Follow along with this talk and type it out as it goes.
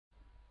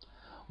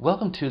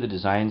Welcome to the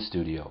Design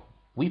Studio.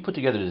 We put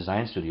together the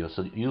Design Studio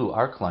so that you,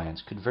 our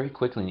clients, could very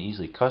quickly and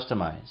easily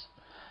customize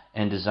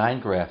and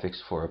design graphics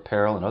for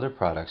apparel and other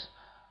products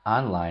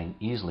online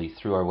easily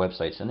through our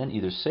websites, and then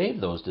either save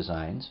those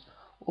designs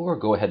or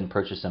go ahead and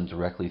purchase them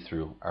directly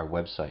through our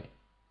website.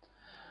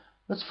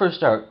 Let's first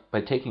start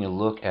by taking a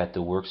look at the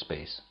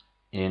workspace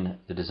in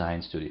the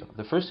Design Studio.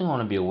 The first thing I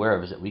want to be aware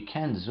of is that we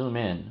can zoom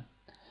in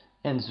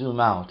and zoom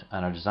out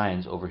on our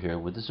designs over here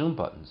with the zoom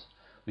buttons.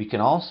 We can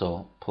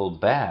also pull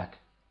back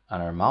on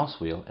our mouse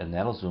wheel and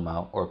that'll zoom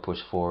out, or push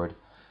forward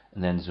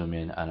and then zoom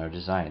in on our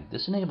design.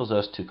 This enables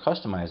us to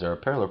customize our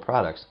apparel or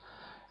products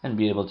and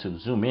be able to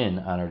zoom in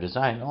on our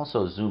design and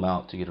also zoom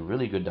out to get a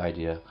really good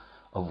idea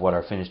of what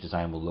our finished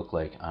design will look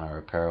like on our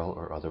apparel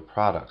or other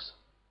products.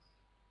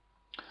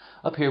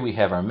 Up here we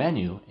have our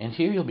menu, and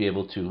here you'll be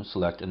able to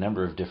select a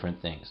number of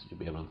different things. You'll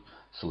be able to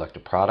select a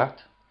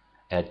product,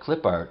 add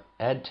clip art,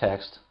 add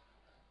text,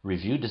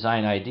 review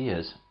design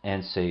ideas,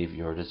 and save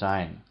your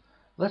design.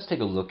 Let's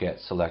take a look at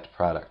select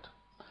product.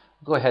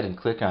 Go ahead and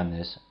click on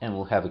this and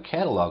we'll have a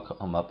catalog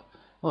come up.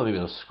 We'll be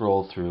able to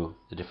scroll through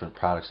the different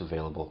products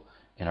available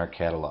in our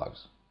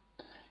catalogs.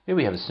 Here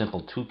we have a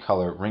simple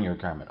two-color ringer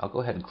garment. I'll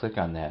go ahead and click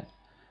on that,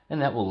 and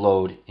that will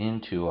load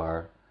into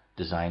our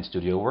Design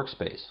Studio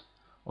workspace.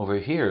 Over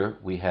here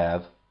we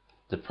have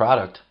the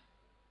product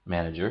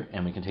manager,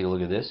 and we can take a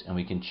look at this and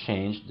we can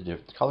change the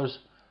different colors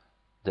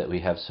that we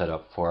have set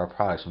up for our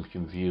products, and we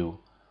can view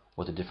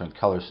what the different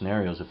color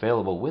scenarios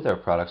available with our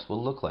products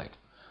will look like.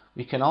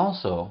 We can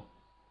also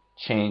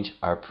change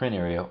our print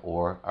area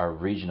or our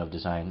region of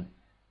design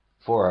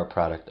for our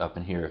product up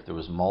in here. If there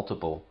was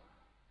multiple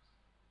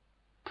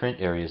print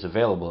areas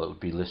available, it would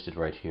be listed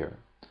right here.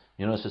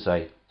 You notice as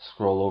I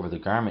scroll over the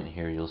garment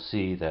here, you'll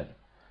see that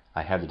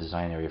I have the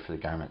design area for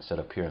the garment set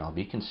up here, and I'll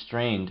be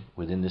constrained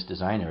within this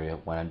design area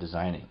when I'm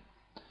designing.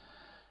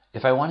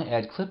 If I want to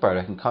add clip art,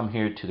 I can come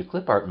here to the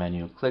clip art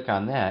menu, click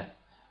on that,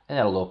 and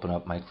that'll open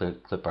up my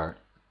clip art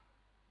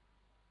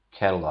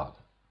catalog.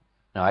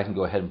 Now I can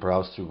go ahead and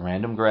browse through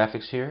random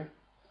graphics here.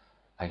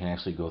 I can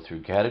actually go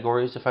through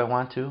categories if I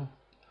want to,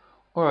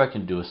 or I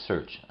can do a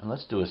search. And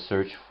let's do a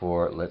search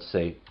for, let's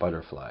say,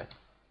 butterfly.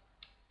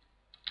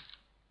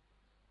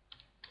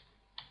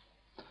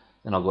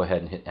 Then I'll go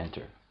ahead and hit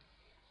enter.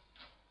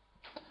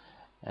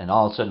 And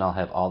all of a sudden I'll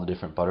have all the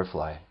different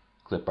butterfly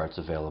clip arts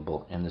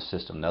available in the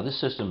system. Now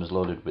this system is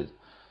loaded with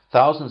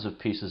thousands of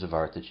pieces of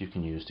art that you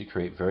can use to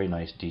create very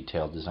nice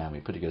detailed design. We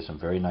put together some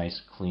very nice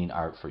clean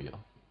art for you.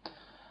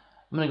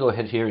 I'm going to go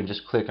ahead here and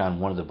just click on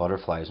one of the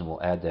butterflies and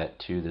we'll add that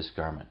to this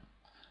garment.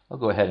 I'll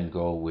go ahead and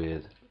go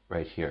with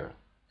right here,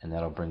 and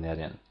that'll bring that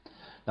in.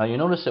 Now you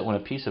notice that when a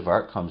piece of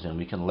art comes in,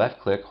 we can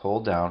left click,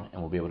 hold down,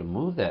 and we'll be able to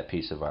move that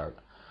piece of art.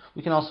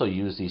 We can also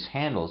use these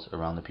handles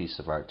around the piece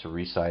of art to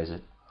resize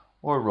it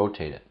or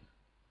rotate it,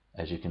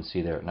 as you can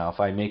see there. Now if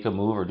I make a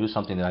move or do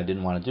something that I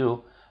didn't want to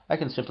do, I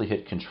can simply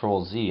hit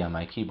Control Z on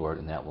my keyboard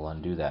and that will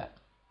undo that.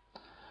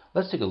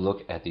 Let's take a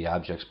look at the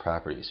object's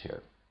properties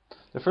here.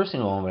 The first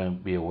thing I want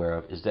to be aware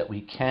of is that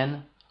we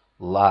can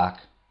lock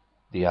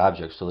the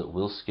object so that it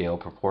will scale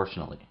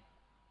proportionally,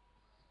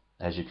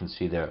 as you can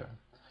see there.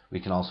 We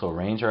can also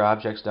arrange our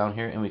objects down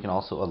here, and we can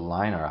also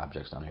align our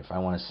objects down here. If I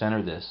want to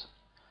center this,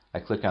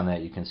 I click on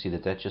that, you can see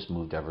that that just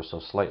moved ever so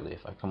slightly.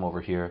 If I come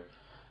over here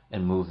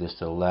and move this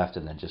to the left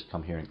and then just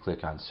come here and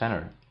click on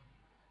center,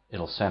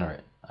 it'll center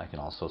it. I can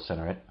also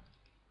center it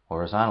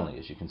horizontally,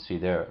 as you can see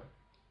there.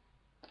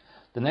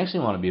 The next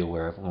thing we want to be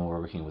aware of when we're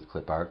working with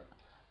clip art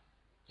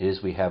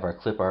is we have our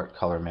clip art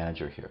color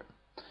manager here.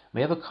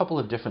 We have a couple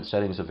of different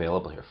settings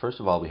available here. First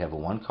of all, we have a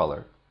one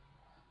color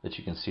that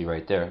you can see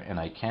right there, and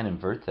I can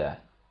invert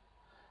that,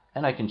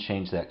 and I can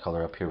change that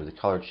color up here with the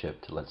color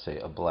chip to, let's say,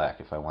 a black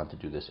if I want to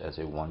do this as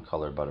a one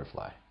color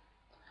butterfly.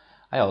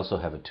 I also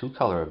have a two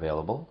color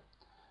available,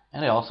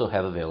 and I also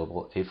have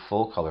available a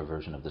full color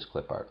version of this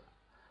clip art.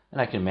 And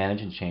I can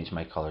manage and change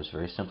my colors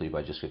very simply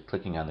by just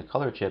clicking on the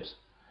color chips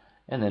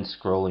and then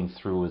scrolling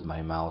through with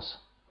my mouse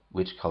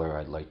which color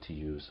I'd like to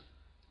use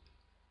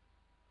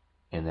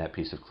in that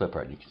piece of clip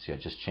art. You can see I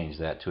just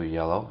changed that to a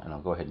yellow, and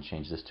I'll go ahead and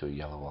change this to a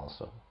yellow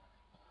also.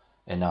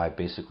 And now I've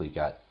basically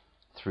got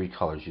three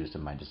colors used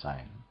in my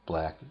design: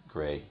 black,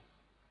 gray,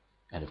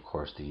 and of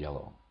course the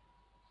yellow.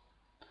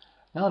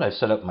 Now that I've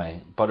set up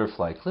my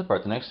butterfly clip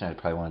art, the next thing I'd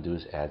probably want to do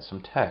is add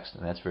some text,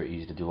 and that's very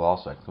easy to do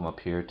also. I can come up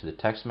here to the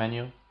text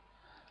menu,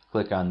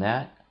 click on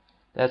that.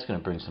 That's going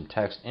to bring some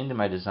text into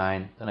my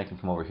design. Then I can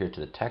come over here to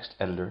the text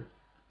editor,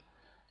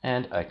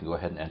 and I can go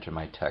ahead and enter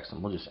my text,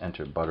 and we'll just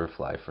enter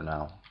butterfly for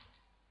now.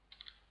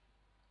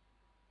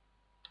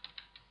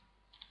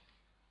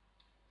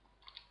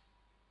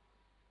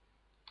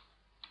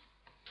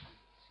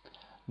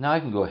 Now I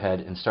can go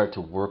ahead and start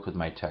to work with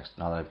my text.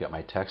 Now that I've got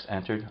my text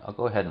entered, I'll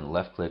go ahead and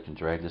left click and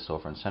drag this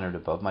over and center it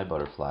above my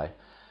butterfly.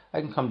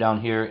 I can come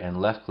down here and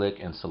left click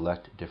and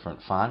select different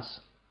fonts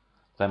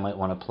that I might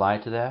want to apply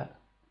to that.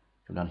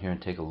 Come down here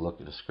and take a look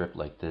at a script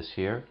like this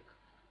here,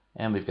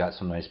 and we've got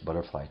some nice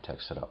butterfly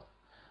text set up.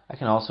 I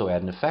can also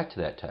add an effect to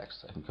that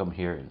text. I can come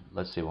here and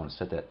let's say I want to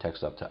set that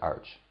text up to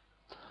arch.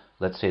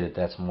 let's say that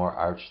that's more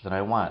arch than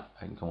I want.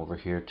 I can come over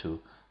here to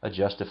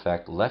Adjust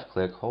Effect, left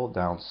click, hold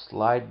down,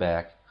 slide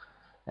back,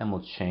 and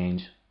we'll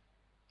change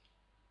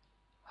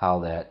how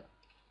that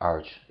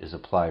arch is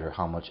applied, or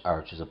how much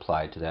arch is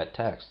applied to that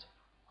text.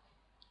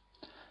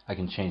 I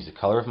can change the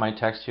color of my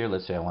text here.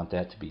 Let's say I want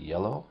that to be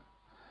yellow.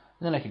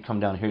 And then I could come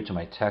down here to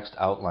my text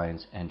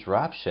outlines and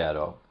drop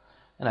shadow,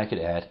 and I could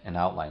add an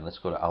outline. Let's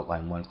go to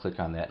outline 1, click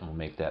on that, and we'll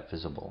make that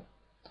visible.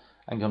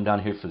 I can come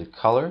down here for the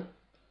color,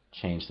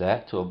 change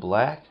that to a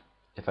black.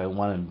 If I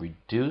want to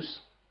reduce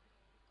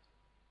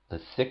the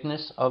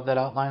thickness of that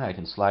outline, I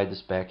can slide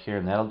this back here,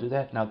 and that'll do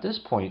that. Now at this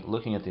point,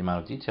 looking at the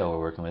amount of detail we're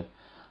working with,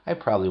 I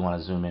probably want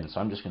to zoom in,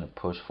 so I'm just going to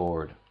push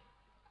forward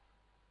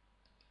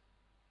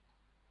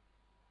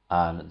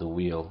on the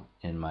wheel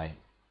on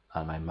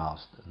my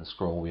mouse, the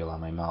scroll wheel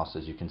on my mouse,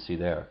 as you can see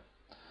there.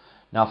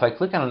 Now if I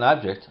click on an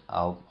object,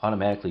 I'll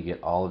automatically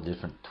get all the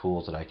different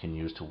tools that I can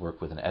use to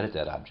work with and edit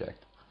that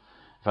object.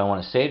 If I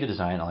want to save the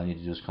design, all I need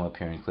to do is come up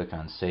here and click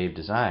on Save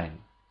Design.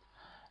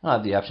 I'll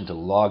have the option to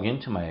log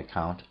into my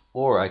account,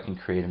 or I can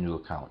create a new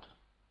account,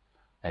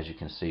 as you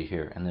can see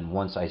here. And then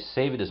once I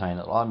save a design,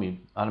 it'll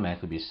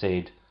automatically be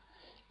saved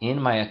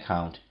in my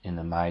account in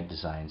the My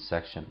Design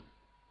section.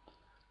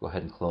 Go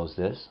ahead and close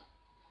this.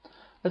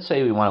 Let's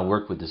say we want to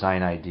work with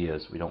design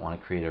ideas. We don't want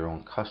to create our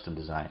own custom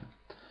design.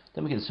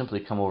 Then we can simply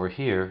come over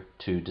here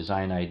to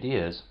Design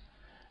Ideas.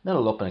 Then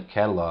it'll open a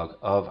catalog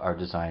of our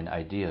design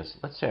ideas.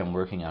 Let's say I'm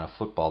working on a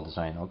football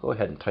design. I'll go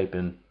ahead and type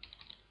in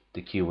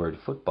the keyword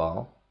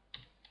football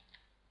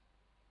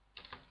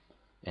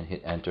and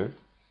hit enter.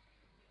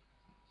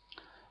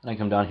 And I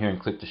come down here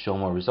and click to show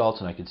more results,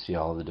 and I can see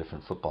all of the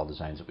different football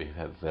designs that we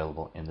have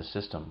available in the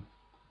system.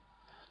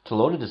 To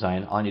load a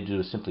design, all I need to do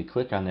is simply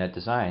click on that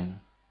design,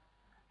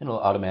 and it will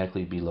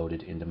automatically be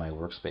loaded into my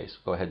workspace.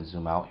 Go ahead and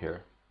zoom out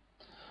here.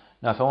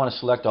 Now if I want to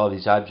select all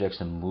these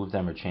objects and move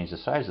them or change the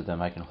size of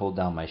them, I can hold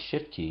down my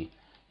Shift key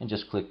and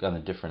just click on the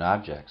different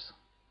objects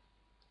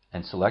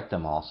and select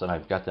them all. So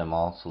I've got them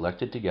all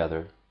selected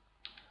together,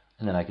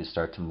 and then I can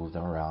start to move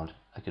them around.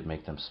 I could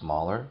make them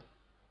smaller,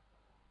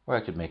 or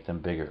I could make them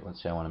bigger.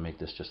 Let's say I want to make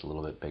this just a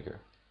little bit bigger.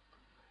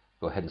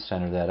 Go ahead and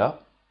center that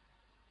up.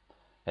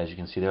 As you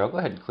can see there, I'll go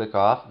ahead and click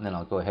off, and then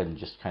I'll go ahead and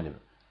just kind of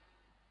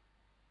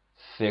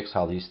fix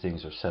how these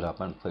things are set up.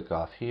 I'm going to click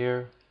off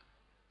here,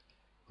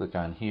 click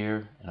on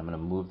here, and I'm going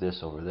to move this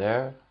over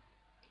there.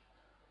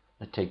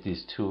 I'm going to take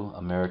these two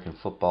American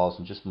footballs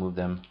and just move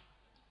them,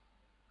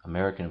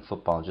 American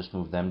football, and just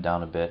move them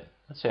down a bit.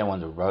 Let's say I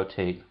wanted to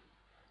rotate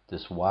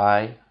this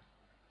Y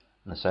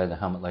on the side of the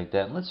helmet like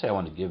that, and let's say I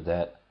want to give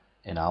that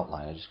an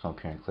outline. I just come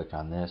up here and click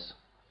on this,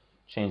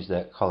 change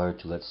that color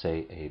to, let's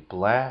say, a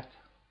black,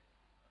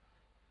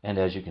 and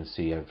as you can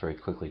see, I've very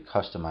quickly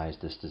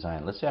customized this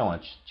design. Let's say I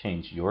want to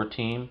change your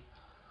team.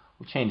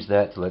 We'll change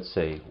that to, let's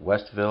say,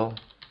 Westville,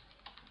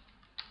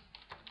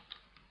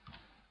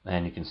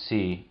 and you can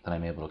see that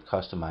I'm able to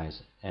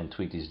customize and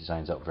tweak these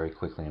designs out very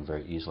quickly and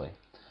very easily.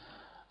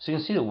 So you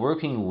can see that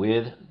working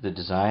with the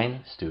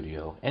Design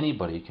Studio,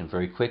 anybody can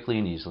very quickly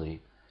and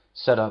easily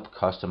set up,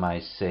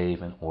 customize,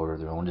 save, and order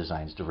their own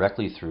designs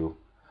directly through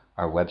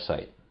our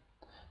website.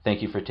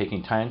 Thank you for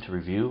taking time to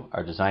review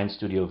our Design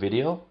Studio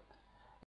video.